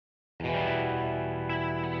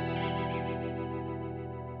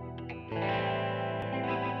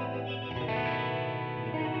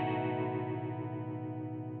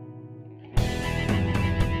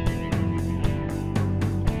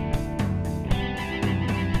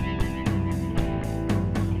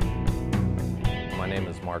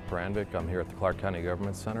Mark Brandvik. I'm here at the Clark County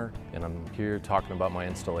Government Center, and I'm here talking about my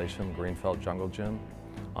installation, Greenfelt Jungle Gym,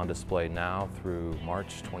 on display now through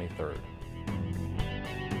March 23rd.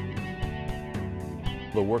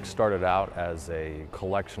 The work started out as a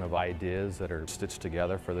collection of ideas that are stitched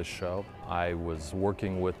together for this show. I was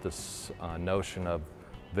working with this notion of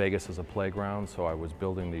Vegas as a playground, so I was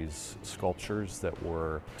building these sculptures that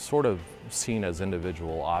were sort of seen as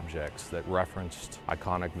individual objects that referenced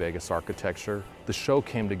iconic Vegas architecture. The show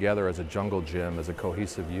came together as a jungle gym, as a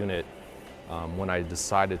cohesive unit, when I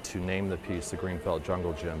decided to name the piece the Greenfelt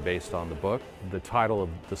Jungle Gym based on the book. The title of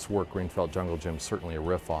this work, Greenfelt Jungle Gym, is certainly a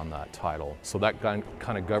riff on that title. So that kind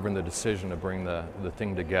of governed the decision to bring the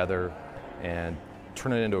thing together and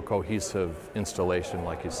turn it into a cohesive installation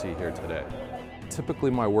like you see here today.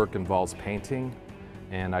 Typically my work involves painting,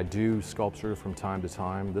 and I do sculpture from time to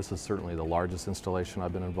time. This is certainly the largest installation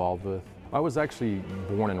I've been involved with. I was actually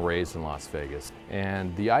born and raised in Las Vegas,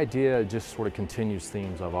 and the idea just sort of continues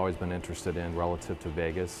themes I've always been interested in relative to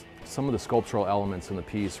Vegas. Some of the sculptural elements in the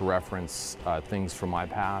piece reference things from my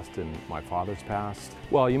past and my father's past.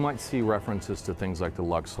 Well, you might see references to things like the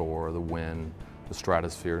Luxor, the Wynn, the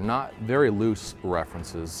Stratosphere, not very loose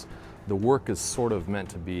references. The work is sort of meant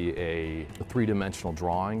to be a three-dimensional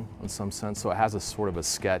drawing in some sense, so it has a sort of a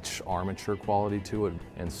sketch armature quality to it.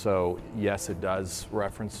 And so, yes, it does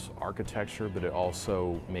reference architecture, but it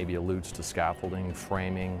also maybe alludes to scaffolding,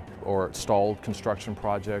 framing, or stalled construction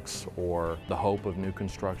projects, or the hope of new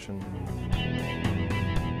construction.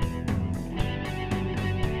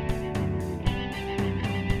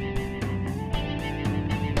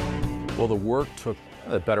 Well, the work took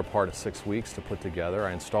the better part of 6 weeks to put together.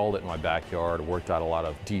 I installed it in my backyard, worked out a lot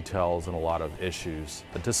of details and a lot of issues.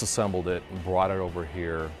 I disassembled it, brought it over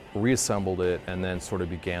here, reassembled it, and then sort of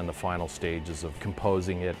began the final stages of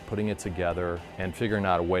composing it, putting it together, and figuring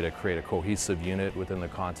out a way to create a cohesive unit within the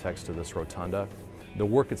context of this rotunda. The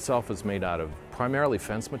work itself is made out of primarily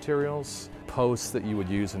fence materials, posts that you would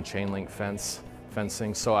use in chain link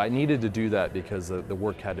fencing. So I needed to do that because the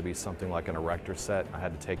work had to be something like an erector set. I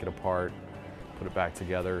had to take it apart, put it back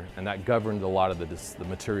together, and that governed a lot of the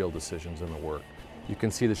material decisions in the work. You can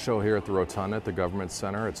see the show here at the Rotunda at the Government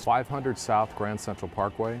Center. It's 500 South Grand Central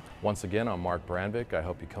Parkway. Once again, I'm Mark Brandvik. I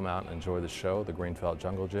hope you come out and enjoy the show, the Greenfelt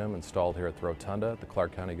Jungle Gym, installed here at the Rotunda at the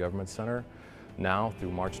Clark County Government Center, now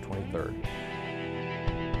through March 23rd.